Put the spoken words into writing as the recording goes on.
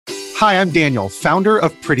Hi, I'm Daniel, founder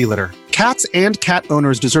of Pretty Litter. Cats and cat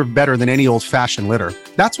owners deserve better than any old-fashioned litter.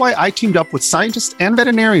 That's why I teamed up with scientists and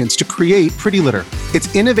veterinarians to create Pretty Litter.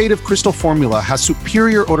 Its innovative crystal formula has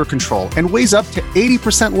superior odor control and weighs up to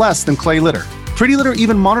 80% less than clay litter. Pretty Litter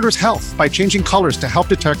even monitors health by changing colors to help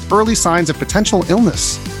detect early signs of potential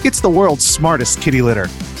illness. It's the world's smartest kitty litter.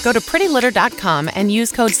 Go to prettylitter.com and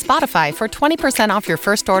use code SPOTIFY for 20% off your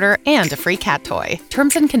first order and a free cat toy.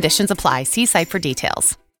 Terms and conditions apply. See site for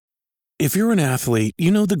details. If you're an athlete,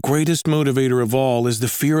 you know the greatest motivator of all is the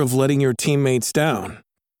fear of letting your teammates down.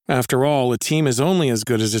 After all, a team is only as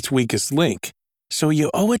good as its weakest link. So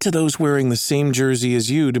you owe it to those wearing the same jersey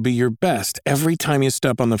as you to be your best every time you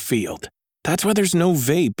step on the field. That's why there's no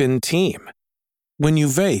vape in team. When you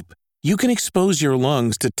vape, you can expose your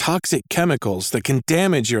lungs to toxic chemicals that can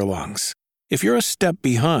damage your lungs. If you're a step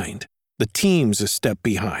behind, the team's a step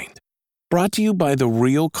behind. Brought to you by The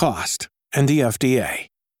Real Cost and the FDA.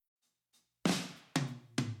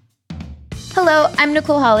 Hello, I'm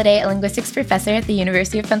Nicole Holliday, a linguistics professor at the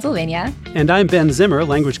University of Pennsylvania. And I'm Ben Zimmer,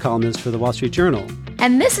 language columnist for The Wall Street Journal.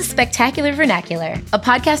 And this is Spectacular Vernacular, a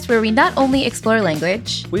podcast where we not only explore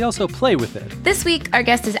language, we also play with it. This week, our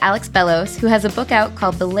guest is Alex Bellos, who has a book out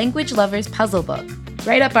called The Language Lover's Puzzle Book,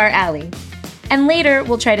 right up our alley. And later,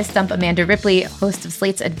 we'll try to stump Amanda Ripley, host of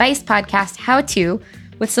Slate's advice podcast, How To,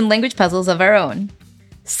 with some language puzzles of our own.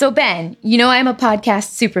 So Ben, you know I'm a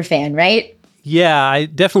podcast superfan, right? Yeah, I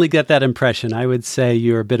definitely get that impression. I would say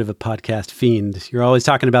you're a bit of a podcast fiend. You're always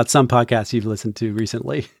talking about some podcasts you've listened to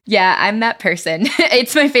recently. Yeah, I'm that person.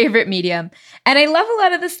 It's my favorite medium. And I love a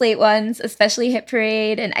lot of the Slate ones, especially Hit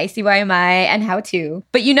Parade and ICYMI and How To.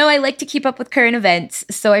 But you know I like to keep up with current events,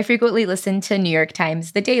 so I frequently listen to New York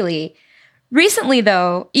Times The Daily. Recently,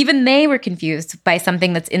 though, even they were confused by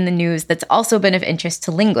something that's in the news that's also been of interest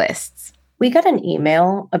to linguists. We got an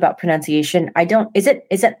email about pronunciation. Is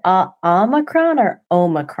it Omicron or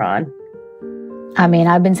Omicron? I mean,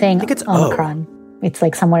 I've been saying it's Omicron. It's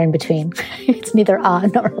like somewhere in between. It's neither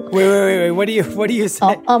nor. Wait. What do you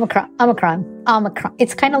say? Omicron.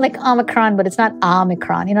 It's kind of like Omicron, but it's not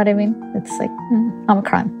Omicron. You know what I mean? It's like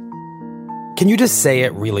Omicron. Can you just say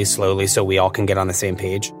it really slowly so we all can get on the same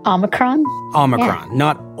page? Omicron? Omicron,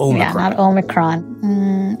 not Omicron. Yeah, not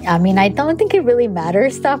Omicron. I mean, I don't think it really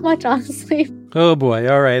matters that much, honestly. Oh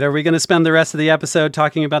boy. All right. Are we going to spend the rest of the episode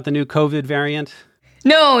talking about the new COVID variant?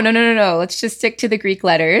 No. Let's just stick to the Greek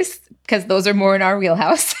letters because those are more in our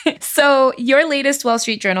wheelhouse. So your latest Wall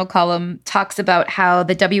Street Journal column talks about how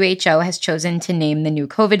the WHO has chosen to name the new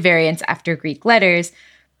COVID variants after Greek letters,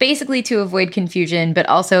 basically to avoid confusion, but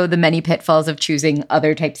also the many pitfalls of choosing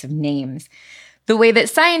other types of names. The way that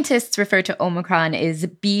scientists refer to Omicron is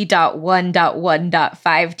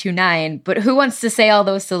B.1.1.529, but who wants to say all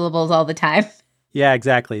those syllables all the time? Yeah,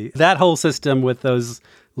 exactly. That whole system with those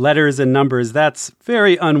letters and numbers, that's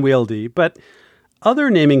very unwieldy, but other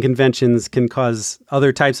naming conventions can cause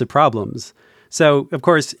other types of problems. So, of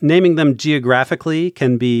course, naming them geographically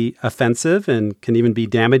can be offensive and can even be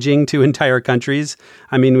damaging to entire countries.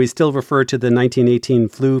 I mean, we still refer to the 1918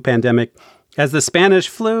 flu pandemic as the Spanish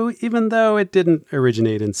flu, even though it didn't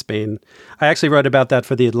originate in Spain. I actually wrote about that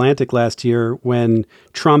for The Atlantic last year when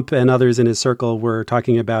Trump and others in his circle were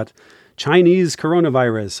talking about Chinese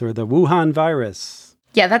coronavirus or the Wuhan virus.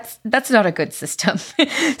 Yeah, that's not a good system.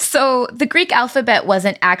 So the Greek alphabet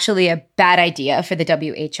wasn't actually a bad idea for the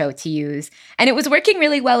WHO to use. And it was working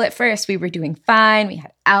really well at first. We were doing fine. We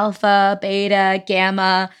had alpha, beta,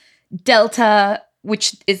 gamma, delta,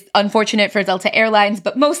 which is unfortunate for Delta Airlines,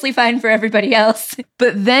 but mostly fine for everybody else.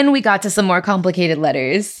 But then we got to some more complicated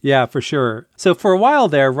letters. Yeah, for sure. So for a while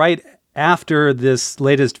there, right after this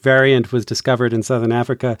latest variant was discovered in Southern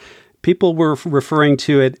Africa, people were referring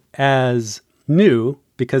to it as new,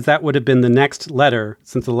 because that would have been the next letter,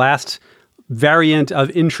 since the last variant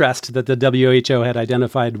of interest that the WHO had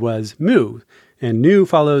identified was mu, and nu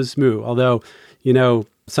follows mu. Although, you know,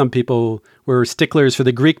 some people were sticklers for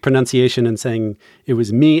the Greek pronunciation and saying it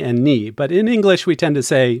was me and ni. But in English, we tend to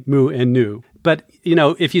say mu and nu. But, you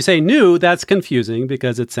know, if you say nu, that's confusing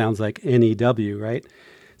because it sounds like N-E-W, right?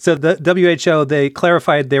 So the WHO, they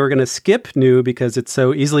clarified they were going to skip nu because it's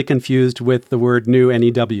so easily confused with the word new,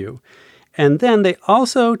 N-E-W. And then they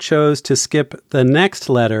also chose to skip the next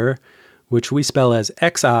letter, which we spell as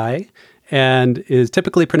XI, and is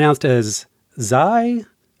typically pronounced as Xi.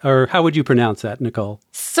 Or how would you pronounce that, Nicole?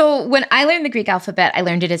 So when I learned the Greek alphabet, I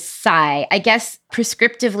learned it as Psi. I guess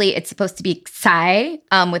prescriptively it's supposed to be Xi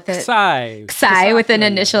with a Xi with an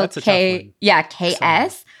initial K. Yeah,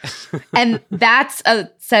 KS. And that's a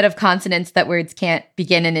set of consonants that words can't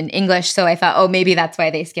begin in English. So I thought, oh, maybe that's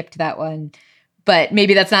why they skipped that one. But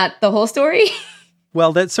maybe that's not the whole story.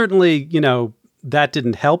 Well, that certainly, that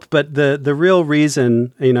didn't help. But the real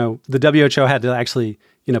reason, the WHO had to actually,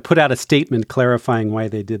 put out a statement clarifying why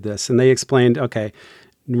they did this. And they explained, okay,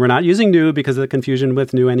 we're not using new because of the confusion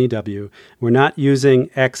with new NEW. We're not using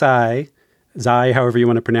XI, Xi, however you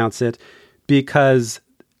want to pronounce it, because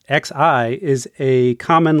XI is a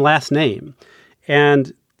common last name.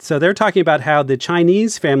 And so they're talking about how the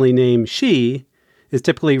Chinese family name Shi is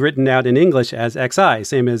typically written out in English as XI,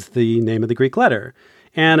 same as the name of the Greek letter.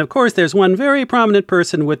 And of course, there's one very prominent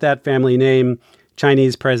person with that family name,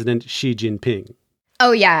 Chinese President Xi Jinping.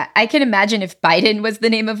 Oh, yeah. I can imagine if Biden was the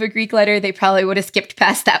name of a Greek letter, they probably would have skipped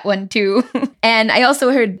past that one, too. And I also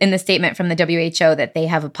heard in the statement from the WHO that they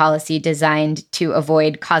have a policy designed to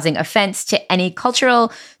avoid causing offense to any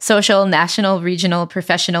cultural, social, national, regional,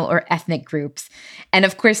 professional, or ethnic groups. And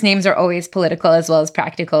of course, names are always political as well as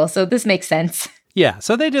practical. So this makes sense. Yeah.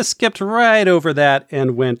 So they just skipped right over that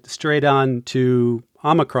and went straight on to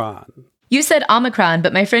Omicron. You said Omicron,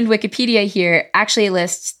 but my friend Wikipedia here actually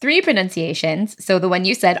lists 3 pronunciations. So the one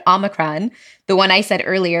you said, Omicron, the one I said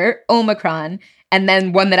earlier, Omicron, and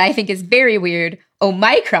then one that I think is very weird,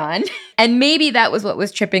 Omicron. And maybe that was what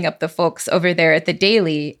was tripping up the folks over there at the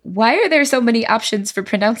Daily. Why are there so many options for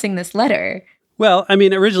pronouncing this letter? Well, I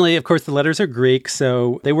mean, originally, of course, the letters are Greek,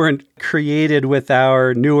 so they weren't created with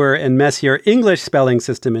our newer and messier English spelling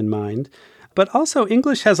system in mind. But also,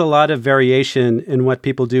 English has a lot of variation in what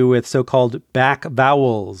people do with so-called back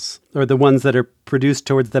vowels, or the ones that are produced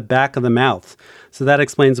towards the back of the mouth. So that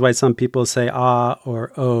explains why some people say ah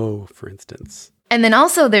or oh, for instance. And then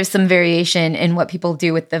also there's some variation in what people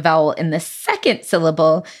do with the vowel in the second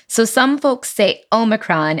syllable. So some folks say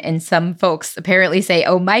Omicron, and some folks apparently say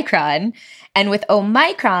Omicron. And with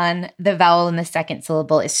Omicron, the vowel in the second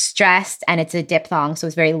syllable is stressed, and it's a diphthong, so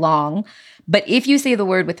it's very long. But if you say the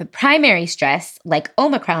word with a primary stress, like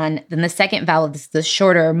Omicron, then the second vowel is the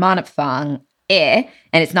shorter monophthong, and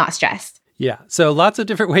it's not stressed. Yeah, so lots of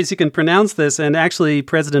different ways you can pronounce this. And actually,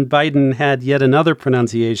 President Biden had yet another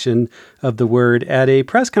pronunciation of the word at a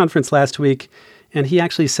press conference last week. And he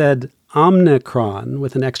actually said Omicron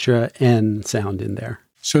with an extra N sound in there.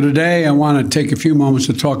 So today, I want to take a few moments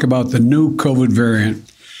to talk about the new COVID variant,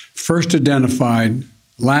 first identified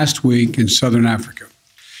last week in Southern Africa.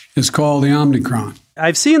 It's called the Omicron.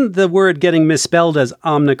 I've seen the word getting misspelled as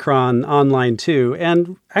Omicron online too.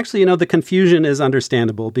 And actually, the confusion is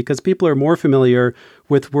understandable because people are more familiar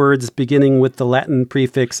with words beginning with the Latin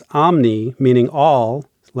prefix omni, meaning all,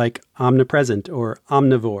 like omnipresent or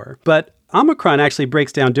omnivore. But Omicron actually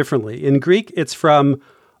breaks down differently. In Greek, it's from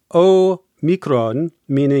omikron,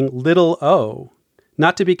 meaning little o,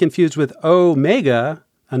 not to be confused with omega,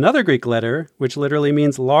 another Greek letter, which literally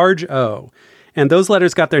means large O. And those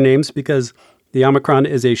letters got their names because the Omicron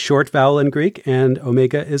is a short vowel in Greek and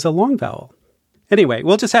omega is a long vowel. Anyway,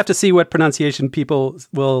 we'll just have to see what pronunciation people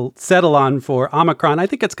will settle on for Omicron. I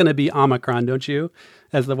think it's going to be Omicron, don't you,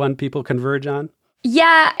 as the one people converge on?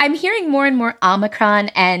 Yeah, I'm hearing more and more Omicron,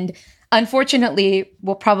 and unfortunately,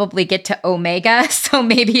 we'll probably get to Omega, so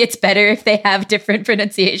maybe it's better if they have different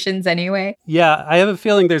pronunciations anyway. Yeah, I have a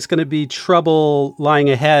feeling there's going to be trouble lying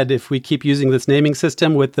ahead if we keep using this naming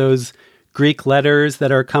system with those Greek letters that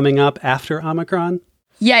are coming up after Omicron.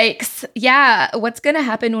 Yikes. Yeah, what's going to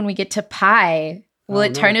happen when we get to pi? Will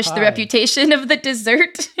it tarnish the reputation of the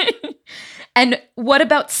dessert? And what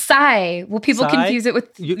about Psy? Will people confuse it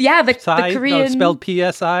with the Korean? Spelled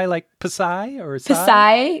P-S-I, like Psy or Psy?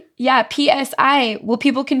 Psy? Yeah, P-S-I. Will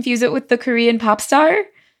people confuse it with the Korean pop star?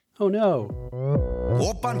 Oh, no.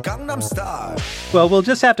 Well, we'll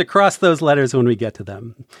just have to cross those letters when we get to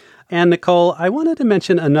them. And Nicole, I wanted to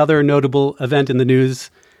mention another notable event in the news,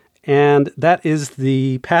 and that is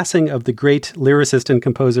the passing of the great lyricist and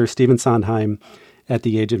composer Stephen Sondheim at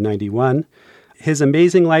the age of 91. His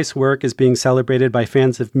amazing life's work is being celebrated by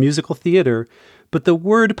fans of musical theater, but the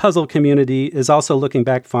word puzzle community is also looking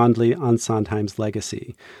back fondly on Sondheim's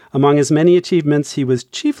legacy. Among his many achievements, he was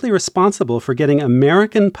chiefly responsible for getting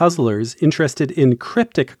American puzzlers interested in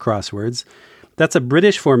cryptic crosswords. That's a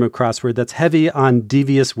British form of crossword that's heavy on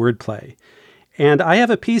devious wordplay. And I have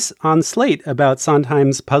a piece on Slate about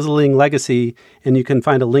Sondheim's puzzling legacy, and you can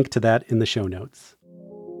find a link to that in the show notes.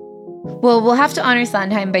 Well, we'll have to honor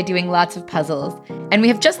Sondheim by doing lots of puzzles, and we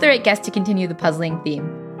have just the right guest to continue the puzzling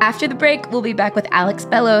theme. After the break, we'll be back with Alex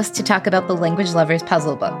Bellos to talk about the Language Lovers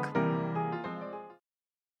Puzzle Book.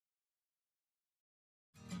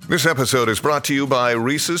 This episode is brought to you by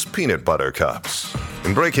Reese's Peanut Butter Cups.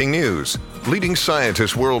 In breaking news, leading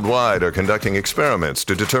scientists worldwide are conducting experiments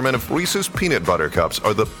to determine if Reese's Peanut Butter Cups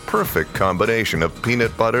are the perfect combination of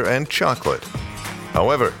peanut butter and chocolate.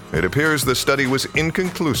 However, it appears the study was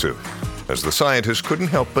inconclusive, as the scientists couldn't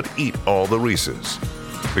help but eat all the Reese's.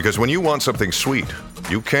 Because when you want something sweet,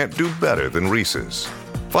 you can't do better than Reese's.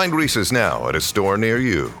 Find Reese's now at a store near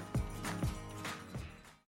you.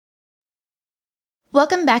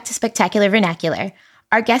 Welcome back to Spectacular Vernacular.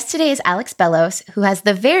 Our guest today is Alex Bellos, who has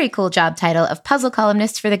the very cool job title of puzzle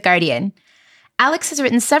columnist for The Guardian. Alex has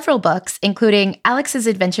written several books, including Alex's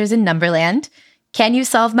Adventures in Numberland, Can You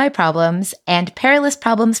Solve My Problems, and Perilous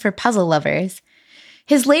Problems for Puzzle Lovers.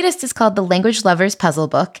 His latest is called The Language Lovers Puzzle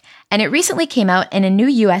Book, and it recently came out in a new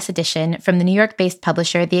U.S. edition from the New York-based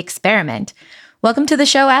publisher The Experiment. Welcome to the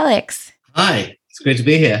show, Alex. Hi, it's great to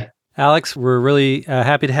be here. Alex, we're really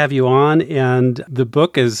happy to have you on, and the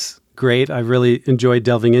book is great. I really enjoyed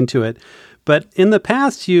delving into it. But in the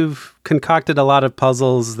past, you've concocted a lot of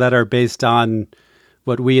puzzles that are based on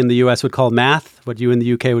what we in the U.S. would call math, what you in the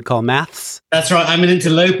U.K. would call maths. That's right. I'm an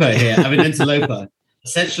interloper here. I'm an interloper.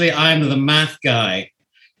 Essentially, I'm the math guy.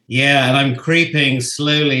 Yeah, and I'm creeping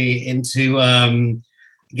slowly into, I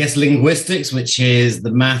guess, linguistics, which is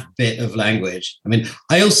the math bit of language. I mean,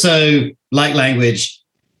 I also like language.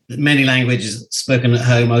 Many languages spoken at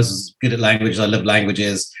home. I was good at languages. I love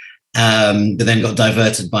languages, but then got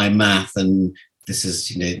diverted by math. And this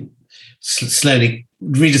is, slowly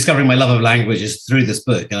rediscovering my love of languages through this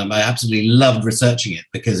book. And I absolutely loved researching it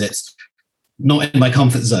because it's not in my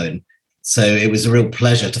comfort zone. So it was a real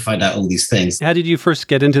pleasure to find out all these things. How did you first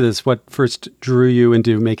get into this? What first drew you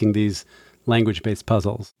into making these language-based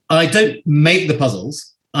puzzles? I don't make the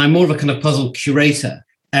puzzles. I'm more of a kind of puzzle curator.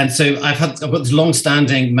 And so I've got this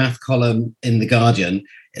long-standing math column in The Guardian,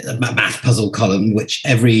 a math puzzle column, which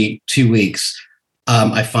every 2 weeks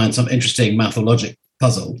I find some interesting math or logic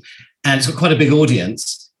puzzle. And it's got quite a big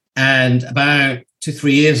audience. And about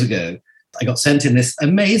 2-3 years ago, I got sent in this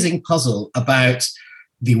amazing puzzle about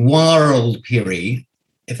the Warlpiri,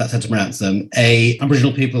 if that's how to pronounce them,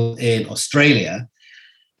 Aboriginal people in Australia.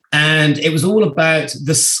 And it was all about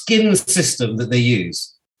the skin system that they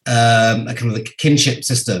use. A kind of the kinship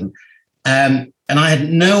system. And I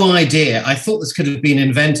had no idea. I thought this could have been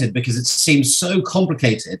invented because it seems so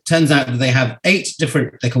complicated. Turns out that they have 8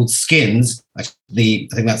 different, they're called skins. I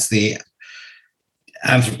think that's the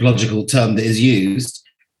anthropological term that is used.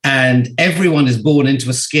 And everyone is born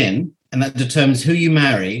into a skin, and that determines who you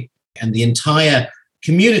marry. And the entire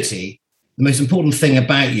community, the most important thing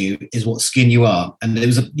about you is what skin you are. And it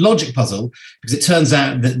was a logic puzzle because it turns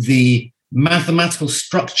out that the mathematical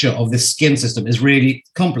structure of this skin system is really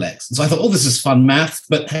complex. And so I thought, this is fun math,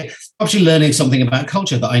 but hey, I'm actually learning something about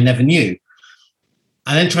culture that I never knew.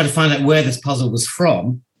 I then tried to find out where this puzzle was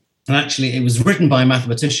from. And actually, it was written by a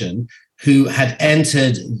mathematician who had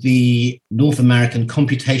entered the North American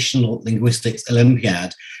Computational Linguistics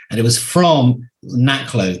Olympiad. And it was from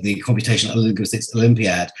NACLO, the Computational Linguistics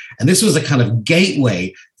Olympiad. And this was a kind of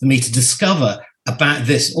gateway for me to discover about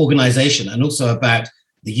this organization and also about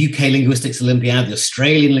the UK Linguistics Olympiad, the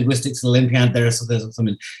Australian Linguistics Olympiad. There's some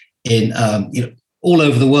in all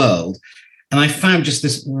over the world. And I found just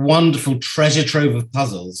this wonderful treasure trove of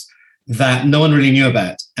puzzles that no one really knew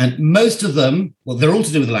about. And most of them, well, they're all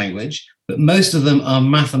to do with language, but most of them are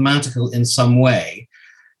mathematical in some way.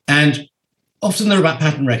 And often they're about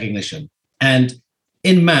pattern recognition. And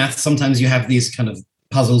in math, sometimes you have these kind of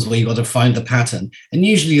puzzles where you've got to find the pattern. And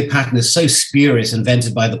usually the pattern is so spurious,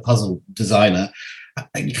 invented by the puzzle designer,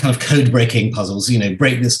 kind of code-breaking puzzles,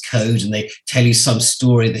 break this code and they tell you some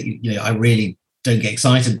story that, I really don't get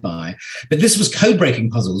excited by. But this was code-breaking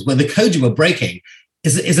puzzles where the code you were breaking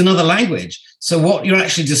is another language. So what you're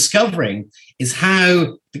actually discovering is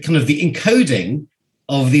how the encoding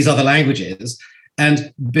of these other languages,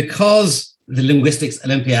 and because the linguistics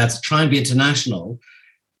Olympiads try and be international,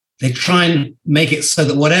 they try and make it so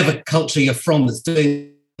that whatever culture you're from that's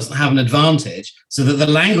doing doesn't have an advantage, so that the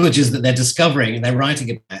languages that they're discovering and they're writing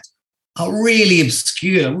about are really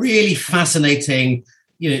obscure, really fascinating,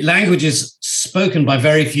 languages spoken by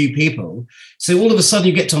very few people. So all of a sudden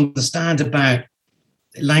you get to understand about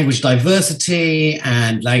language diversity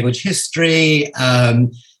and language history.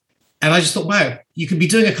 And I just thought, wow, you could be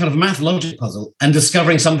doing a kind of math logic puzzle and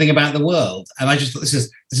discovering something about the world. And I just thought this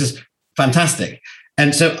is fantastic.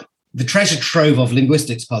 And so the treasure trove of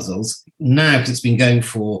linguistics puzzles, now, because it's been going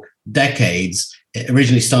for decades, it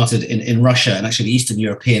originally started in Russia, and actually the Eastern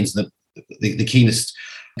Europeans, the keenest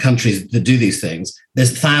countries that do these things.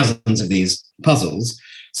 There's thousands of these puzzles.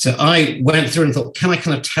 So I went through and thought, can I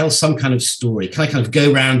kind of tell some kind of story? Can I kind of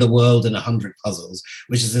go around the world in 100 puzzles,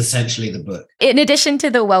 which is essentially the book. In addition to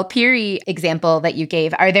the Walpiri example that you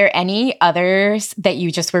gave, are there any others that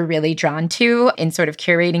you just were really drawn to in sort of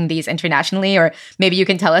curating these internationally? Or maybe you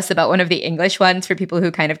can tell us about one of the English ones for people who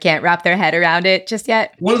kind of can't wrap their head around it just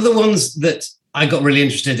yet. One of the ones that I got really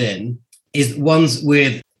interested in is ones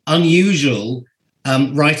with unusual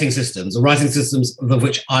writing systems, or writing systems of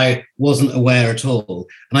which I wasn't aware at all.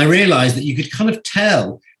 And I realized that you could kind of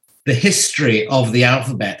tell the history of the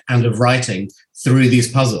alphabet and of writing through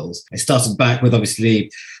these puzzles. I started back with,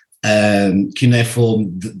 obviously,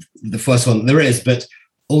 cuneiform, the first one there is, but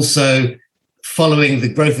also following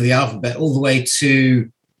the growth of the alphabet all the way to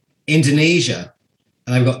Indonesia.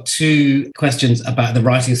 And I've got 2 questions about the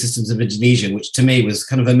writing systems of Indonesia, which to me was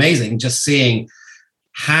kind of amazing, just seeing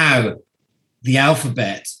how the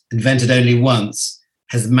alphabet, invented only once,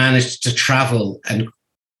 has managed to travel and,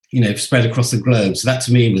 spread across the globe. So that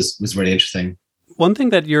to me was really interesting. One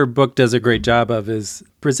thing that your book does a great job of is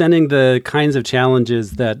presenting the kinds of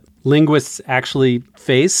challenges that linguists actually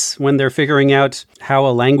face when they're figuring out how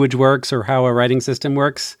a language works or how a writing system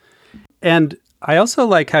works. And I also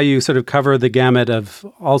like how you sort of cover the gamut of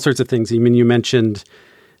all sorts of things. I mean, you mentioned,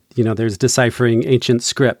 there's deciphering ancient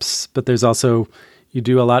scripts, but there's also, you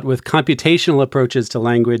do a lot with computational approaches to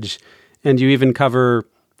language, and you even cover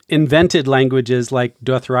invented languages like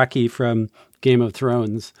Dothraki from Game of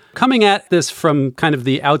Thrones. Coming at this from kind of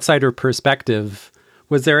the outsider perspective,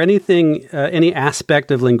 was there anything, any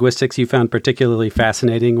aspect of linguistics you found particularly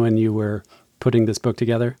fascinating when you were putting this book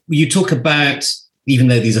together? You talk about, even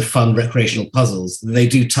though these are fun recreational puzzles, they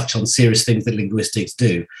do touch on serious things that linguistics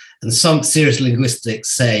do. And some serious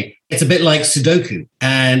linguistics say it's a bit like Sudoku.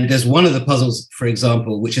 And there's one of the puzzles, for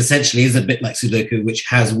example, which essentially is a bit like Sudoku, which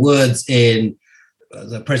has words in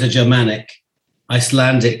the Proto-Germanic,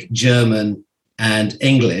 Icelandic, German, and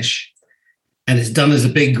English. And it's done as a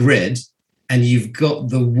big grid. And you've got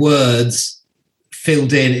the words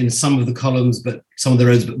filled in some of the columns, but some of the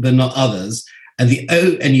rows, but not others. And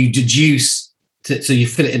you deduce, so you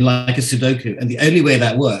fill it in like a Sudoku. And the only way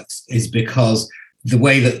that works is because the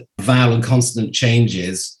way that vowel and consonant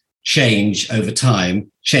change over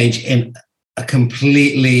time, change in a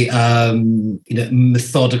completely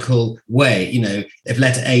methodical way. If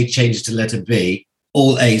letter A changes to letter B,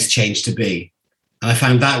 all A's change to B. And I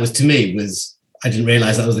found that I didn't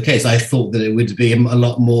realize that was the case. I thought that it would be a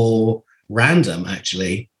lot more random,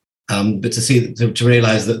 actually. But to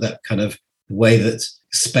realize that kind of way that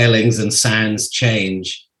spellings and sounds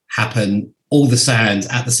change happen, all the sounds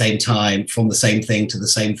at the same time, from the same thing to the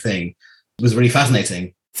same thing, was really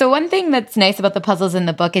fascinating. So one thing that's nice about the puzzles in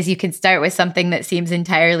the book is you can start with something that seems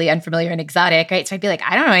entirely unfamiliar and exotic, right? So I'd be like,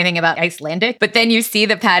 I don't know anything about Icelandic, but then you see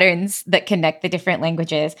the patterns that connect the different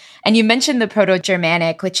languages. And you mentioned the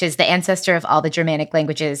Proto-Germanic, which is the ancestor of all the Germanic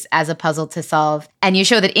languages, as a puzzle to solve. And you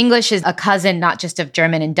show that English is a cousin, not just of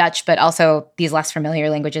German and Dutch, but also these less familiar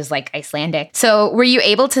languages like Icelandic. So were you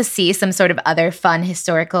able to see some sort of other fun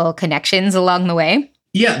historical connections along the way?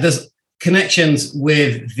 Yeah, there's connections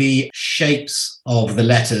with the shapes of the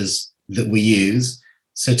letters that we use.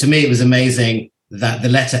 So to me, it was amazing that the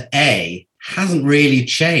letter A hasn't really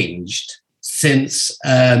changed since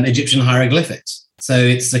Egyptian hieroglyphics. So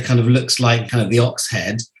it's looks like kind of the ox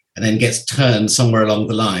head and then gets turned somewhere along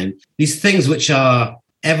the line. These things which are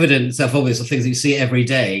evident, self-obvious, or things that you see every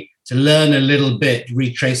day, to learn a little bit,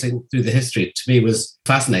 retracing through the history, to me was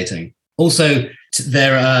fascinating. Also,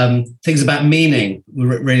 there are things about meaning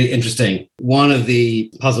were really interesting. One of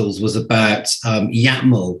the puzzles was about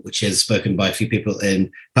Yatmal, which is spoken by a few people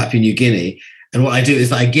in Papua New Guinea. And what I do is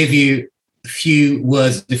that I give you a few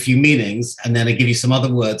words, a few meanings, and then I give you some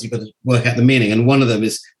other words. You've got to work out the meaning. And one of them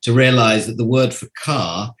is to realize that the word for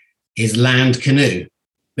car is land canoe,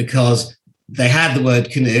 because they had the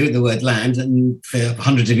word canoe, the word land, and for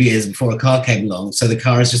hundreds of years before a car came along. So the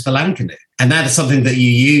car is just the land canoe. And that is something that you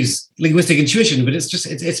use, linguistic intuition, but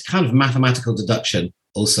it's kind of mathematical deduction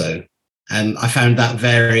also. And I found that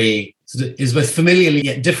is both familiar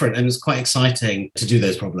yet different, and it was quite exciting to do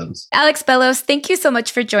those problems. Alex Bellos, thank you so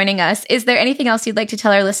much for joining us. Is there anything else you'd like to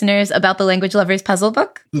tell our listeners about the Language Lovers puzzle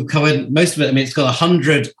book? We've covered most of it. I mean, it's got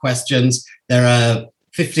 100 questions. There are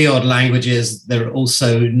 50 odd languages. There are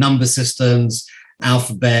also number systems,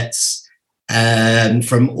 alphabets,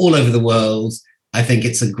 from all over the world. I think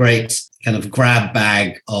it's a great kind of grab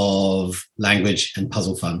bag of language and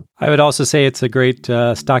puzzle fun. I would also say it's a great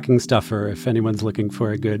stocking stuffer if anyone's looking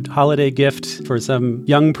for a good holiday gift for some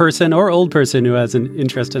young person or old person who has an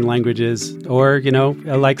interest in languages or,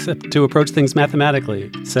 likes to approach things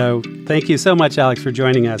mathematically. So thank you so much, Alex, for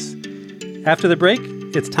joining us. After the break,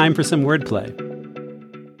 it's time for some wordplay.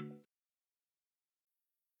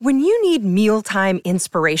 When you need mealtime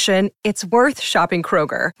inspiration, it's worth shopping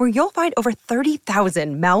Kroger, where you'll find over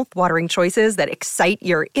 30,000 mouth-watering choices that excite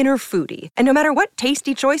your inner foodie. And no matter what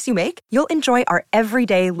tasty choice you make, you'll enjoy our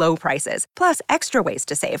everyday low prices, plus extra ways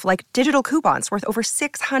to save, like digital coupons worth over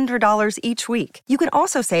 $600 each week. You can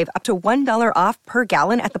also save up to $1 off per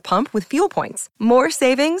gallon at the pump with fuel points. More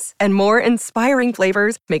savings and more inspiring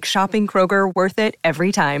flavors make shopping Kroger worth it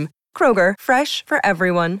every time. Kroger, fresh for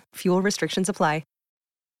everyone. Fuel restrictions apply.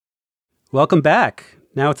 Welcome back.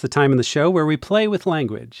 Now it's the time in the show where we play with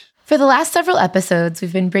language. For the last several episodes,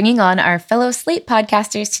 we've been bringing on our fellow Slate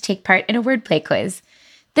podcasters to take part in a wordplay quiz.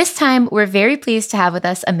 This time, we're very pleased to have with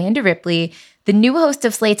us Amanda Ripley, the new host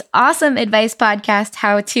of Slate's awesome advice podcast,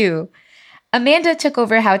 How To. Amanda took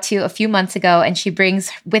over How To a few months ago, and she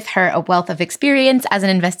brings with her a wealth of experience as an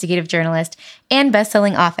investigative journalist and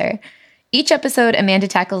best-selling author. Each episode, Amanda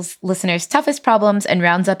tackles listeners' toughest problems and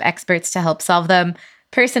rounds up experts to help solve them.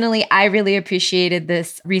 Personally, I really appreciated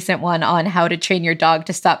this recent one on how to train your dog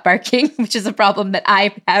to stop barking, which is a problem that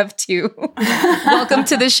I have too. Welcome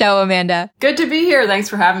to the show, Amanda. Good to be here. Thanks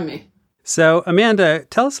for having me. So, Amanda,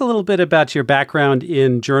 tell us a little bit about your background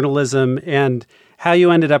in journalism and how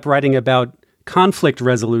you ended up writing about conflict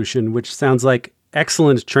resolution, which sounds like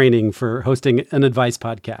excellent training for hosting an advice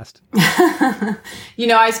podcast.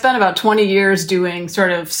 I spent about 20 years doing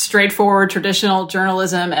sort of straightforward traditional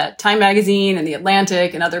journalism at Time Magazine and The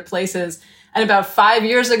Atlantic and other places. And about 5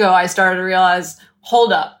 years ago, I started to realize,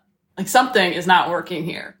 hold up, like something is not working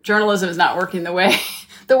here. Journalism is not working the way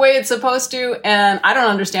it's supposed to. And I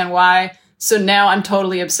don't understand why. So now I'm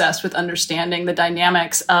totally obsessed with understanding the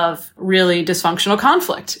dynamics of really dysfunctional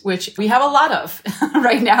conflict, which we have a lot of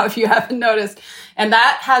right now, if you haven't noticed. And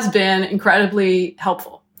that has been incredibly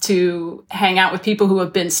helpful to hang out with people who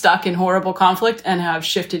have been stuck in horrible conflict and have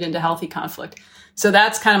shifted into healthy conflict. So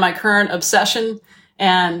that's kind of my current obsession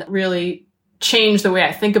and really changed the way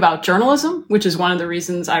I think about journalism, which is one of the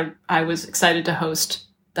reasons I was excited to host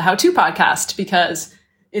the How To podcast, because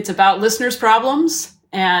it's about listeners' problems.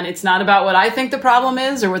 And it's not about what I think the problem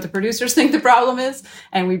is or what the producers think the problem is.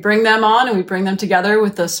 And we bring them on and we bring them together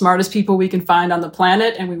with the smartest people we can find on the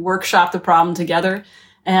planet. And we workshop the problem together.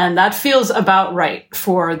 And that feels about right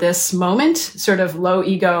for this moment, sort of low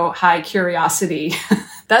ego, high curiosity.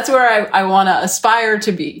 That's where I want to aspire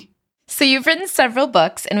to be. So you've written several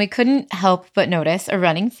books, and we couldn't help but notice a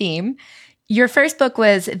running theme. Your first book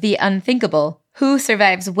was The Unthinkable: Who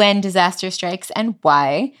Survives When Disaster Strikes and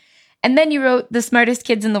Why? And then you wrote The Smartest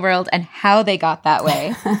Kids in the World and How They Got That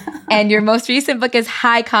Way. And your most recent book is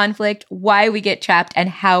High Conflict: Why We Get Trapped and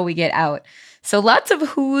How We Get Out. So lots of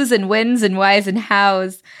who's and when's and why's and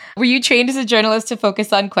how's. Were you trained as a journalist to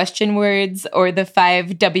focus on question words, or the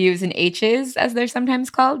 5 W's and H's, as they're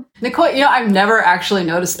sometimes called? Nicole, I've never actually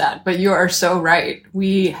noticed that, but you are so right.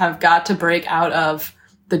 We have got to break out of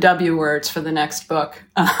the W words for the next book.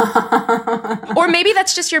 Or maybe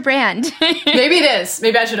that's just your brand. Maybe it is.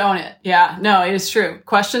 Maybe I should own it. Yeah, no, it is true.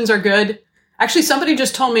 Questions are good. Actually, somebody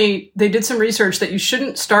just told me they did some research that you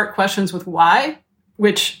shouldn't start questions with why,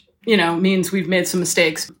 which, means we've made some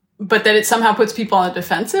mistakes, but that it somehow puts people on the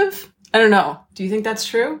defensive. I don't know. Do you think that's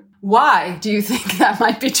true? Why do you think that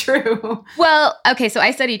might be true? Well, okay, so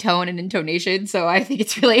I study tone and intonation, so I think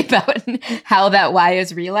it's really about how that why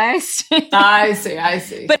is realized. I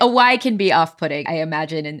see. But a why can be off-putting, I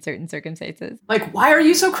imagine, in certain circumstances. Like, why are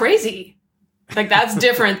you so crazy? Like, that's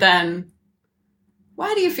different than,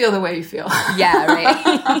 why do you feel the way you feel? Yeah,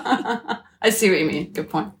 right. I see what you mean.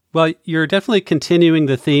 Good point. Well, you're definitely continuing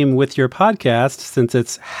the theme with your podcast, since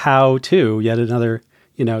it's how to, yet another,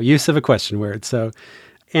 use of a question word. So,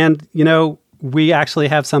 and, we actually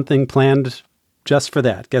have something planned just for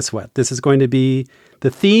that. Guess what? This is going to be the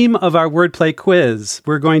theme of our wordplay quiz.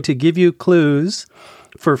 We're going to give you clues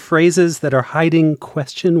for phrases that are hiding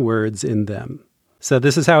question words in them. So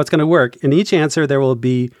this is how it's going to work. In each answer, there will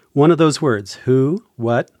be one of those words: who,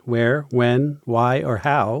 what, where, when, why, or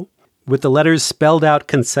how, with the letters spelled out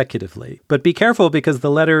consecutively. But be careful, because the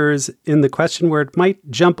letters in the question word might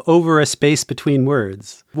jump over a space between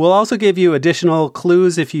words. We'll also give you additional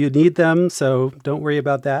clues if you need them, so don't worry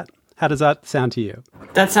about that. How does that sound to you?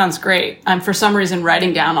 That sounds great. I'm, for some reason,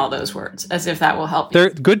 writing down all those words as if that will help you. They're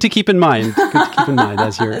good to keep in mind.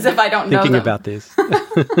 As you're as if I don't know thinking them. About these.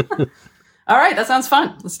 All right, that sounds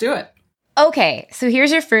fun. Let's do it. Okay, so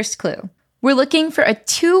here's your first clue. We're looking for a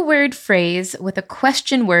 2-word phrase with a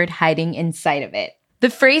question word hiding inside of it. The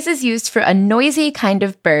phrase is used for a noisy kind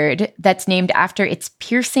of bird that's named after its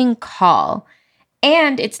piercing call.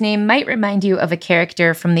 And its name might remind you of a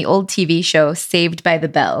character from the old TV show Saved by the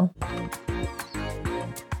Bell.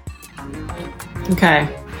 Okay.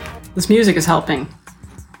 This music is helping.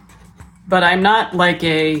 But I'm not like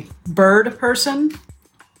a bird person,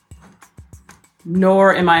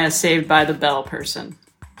 nor am I a Saved by the Bell person.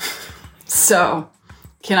 So,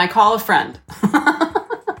 can I call a friend?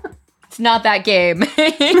 It's not that game.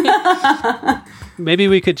 Maybe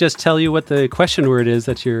we could just tell you what the question word is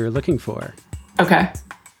that you're looking for. Okay.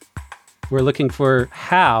 We're looking for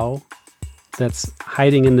how that's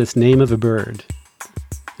hiding in this name of a bird.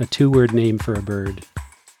 A 2-word name for a bird.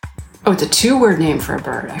 Oh, it's a 2-word name for a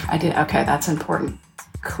bird. I did. Okay, that's an important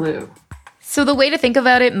clue. So the way to think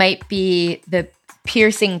about it might be the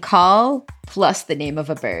piercing call plus the name of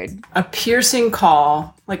a bird. A piercing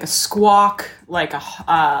call, like a squawk, like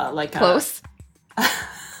a close,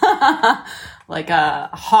 like a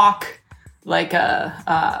hawk, like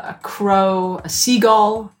a crow, a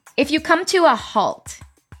seagull. If you come to a halt,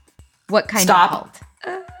 what kind of halt?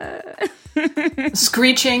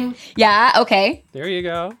 Screeching. Yeah, okay. There you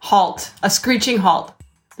go. Halt. A screeching halt.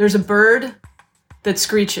 There's a bird that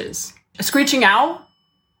screeches. A screeching owl?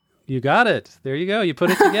 You got it. There you go. You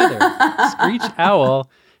put it together. Screech owl.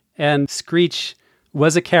 And Screech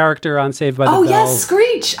was a character on Saved by the Bell. Oh, yes,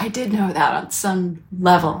 Screech. I did know that on some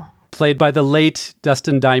level. Played by the late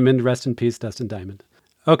Dustin Diamond. Rest in peace, Dustin Diamond.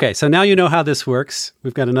 Okay, so now you know how this works.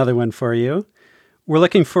 We've got another one for you. We're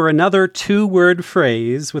looking for another 2-word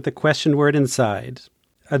phrase with a question word inside.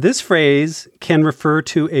 This phrase can refer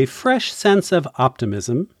to a fresh sense of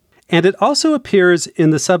optimism, and it also appears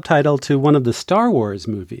in the subtitle to one of the Star Wars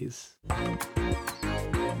movies.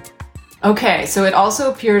 Okay, so it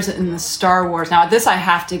also appears in the Star Wars. Now, this I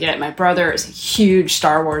have to get. My brother is a huge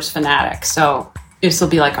Star Wars fanatic, so this will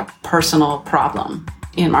be like a personal problem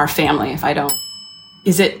in our family if I don't.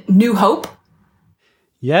 Is it New Hope?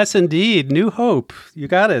 Yes, indeed. New Hope. You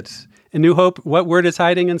got it. And New Hope, what word is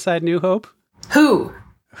hiding inside New Hope? Who?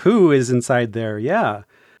 Who is inside there, yeah.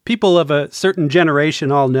 People of a certain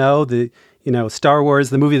generation all know Star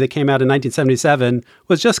Wars, the movie that came out in 1977,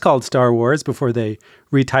 was just called Star Wars before they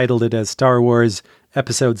retitled it as Star Wars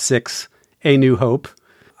Episode 6, A New Hope.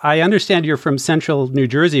 I understand you're from Central New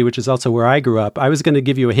Jersey, which is also where I grew up. I was going to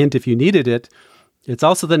give you a hint if you needed it. It's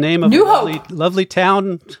also the name of a lovely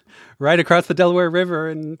town right across the Delaware River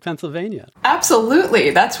in Pennsylvania.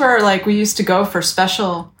 Absolutely. That's where we used to go for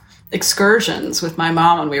special excursions with my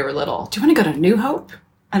mom when we were little. Do you want to go to New Hope?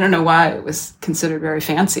 I don't know why it was considered very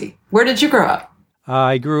fancy. Where did you grow up?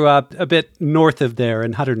 I grew up a bit north of there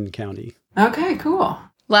in Hunterdon County. Okay, cool.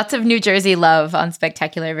 Lots of New Jersey love on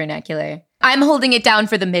Spectacular Vernacular. I'm holding it down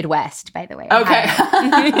for the Midwest, by the way. Okay.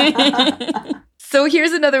 So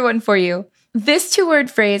here's another one for you. This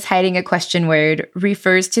 2-word phrase, hiding a question word,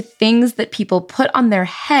 refers to things that people put on their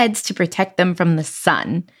heads to protect them from the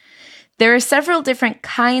sun. There are several different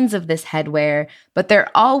kinds of this headwear, but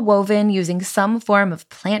they're all woven using some form of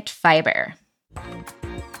plant fiber.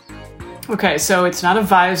 Okay, so it's not a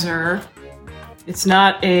visor. It's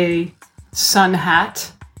not a sun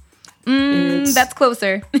hat. That's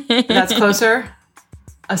closer. That's closer.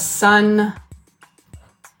 A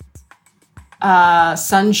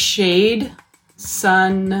sunshade.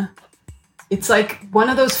 It's like one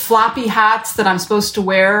of those floppy hats that I'm supposed to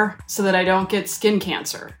wear so that I don't get skin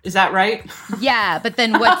cancer. Is that right? Yeah, but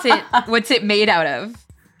then what's it made out of?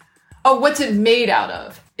 Oh, what's it made out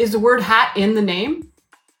of? Is the word hat in the name?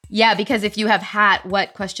 Yeah, because if you have hat,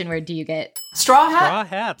 what question word do you get? Straw hat? Straw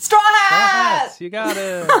hats. Straw hat! Straw hats. You got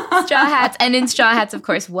it. Straw hats. And in straw hats, of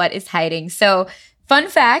course, what is hiding? So, fun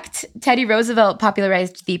fact, Teddy Roosevelt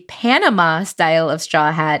popularized the Panama style of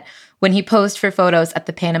straw hat when he posed for photos at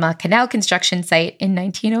the Panama Canal construction site in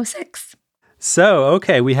 1906. So,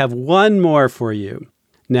 okay, we have one more for you.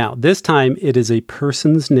 Now, this time it is a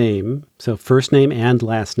person's name. So first name and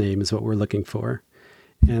last name is what we're looking for.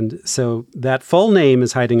 And so that full name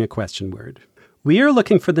is hiding a question word. We are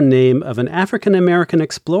looking for the name of an African-American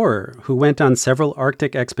explorer who went on several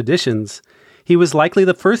Arctic expeditions. He was likely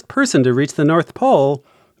the first person to reach the North Pole,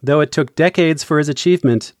 though it took decades for his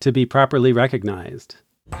achievement to be properly recognized.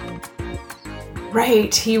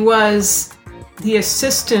 Right. He was the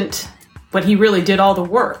assistant, but he really did all the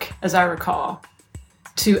work, as I recall,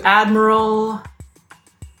 to Admiral...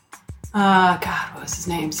 what was his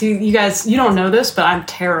name? See, you guys, you don't know this, but I'm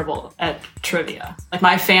terrible at trivia. Like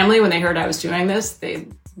my family, when they heard I was doing this, they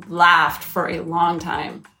laughed for a long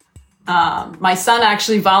time. My son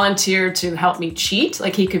actually volunteered to help me cheat,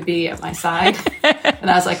 like he could be at my side. And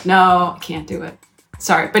I was like, no, I can't do it.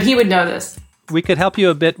 Sorry, but he would know this. We could help you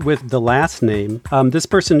a bit with the last name. This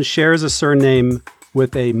person shares a surname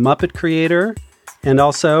with a Muppet creator and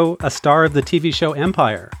also a star of the TV show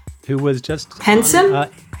Empire, who was just Henson?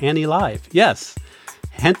 Annie Live. Yes.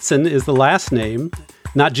 Henson is the last name.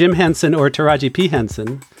 Not Jim Henson or Taraji P.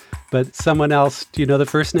 Henson, but someone else. Do you know the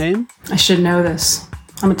first name? I should know this.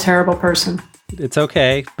 I'm a terrible person. It's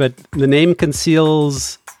okay, but the name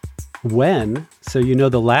conceals when, so you know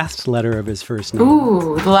the last letter of his first name.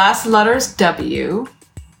 Ooh, the last letter is W.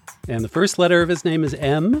 And the first letter of his name is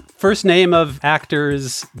M. First name of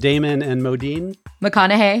actors Damon and Modine.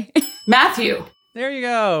 McConaughey. Matthew. There you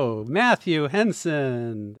go. Matthew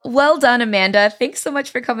Henson. Well done, Amanda. Thanks so much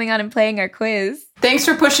for coming on and playing our quiz. Thanks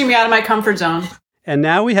for pushing me out of my comfort zone. And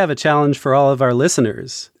now we have a challenge for all of our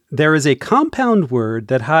listeners. There is a compound word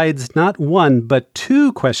that hides not one, but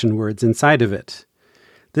two question words inside of it.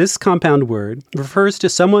 This compound word refers to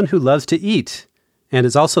someone who loves to eat and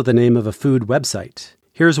is also the name of a food website.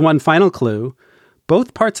 Here's one final clue.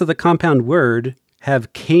 Both parts of the compound word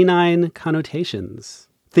have canine connotations.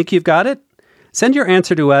 Think you've got it? Send your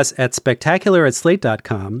answer to us at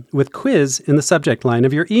spectacular@slate.com with quiz in the subject line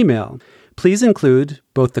of your email. Please include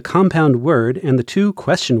both the compound word and the two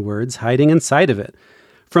question words hiding inside of it.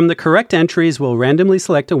 From the correct entries, we'll randomly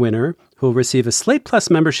select a winner who will receive a Slate Plus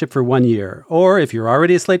membership for 1 year. Or if you're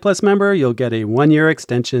already a Slate Plus member, you'll get a 1-year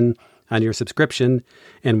extension on your subscription,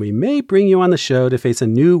 and we may bring you on the show to face a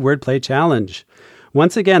new wordplay challenge.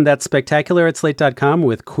 Once again, that's spectacular@slate.com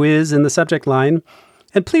with quiz in the subject line.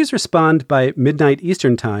 And please respond by midnight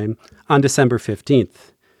Eastern Time on December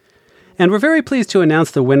 15th. And we're very pleased to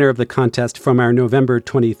announce the winner of the contest from our November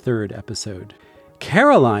 23rd episode.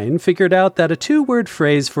 Caroline figured out that a 2-word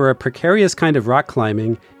phrase for a precarious kind of rock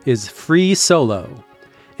climbing is free solo.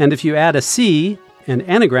 And if you add a C and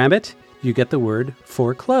anagram it, you get the word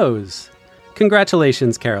foreclose.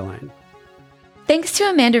 Congratulations, Caroline. Thanks to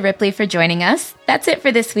Amanda Ripley for joining us. That's it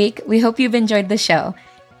for this week. We hope you've enjoyed the show.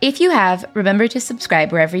 If you have, remember to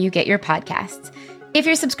subscribe wherever you get your podcasts. If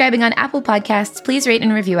you're subscribing on Apple Podcasts, please rate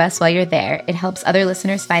and review us while you're there. It helps other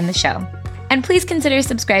listeners find the show. And please consider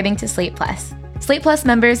subscribing to Slate Plus. Slate Plus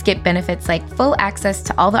members get benefits like full access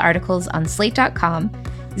to all the articles on Slate.com,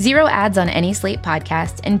 0 ads on any Slate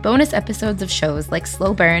podcast, and bonus episodes of shows like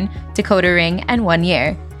Slow Burn, Decoder Ring, and 1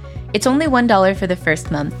 Year. It's only $1 for the first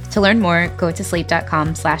month. To learn more, go to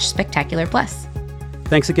slate.com/spectacularplus.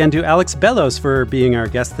 Thanks again to Alex Bellos for being our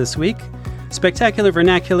guest this week. Spectacular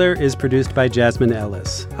Vernacular is produced by Jasmine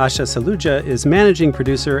Ellis. Asha Saluja is managing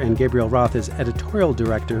producer, and Gabriel Roth is editorial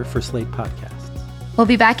director for Slate Podcasts. We'll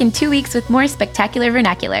be back in 2 weeks with more Spectacular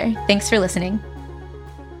Vernacular. Thanks for listening.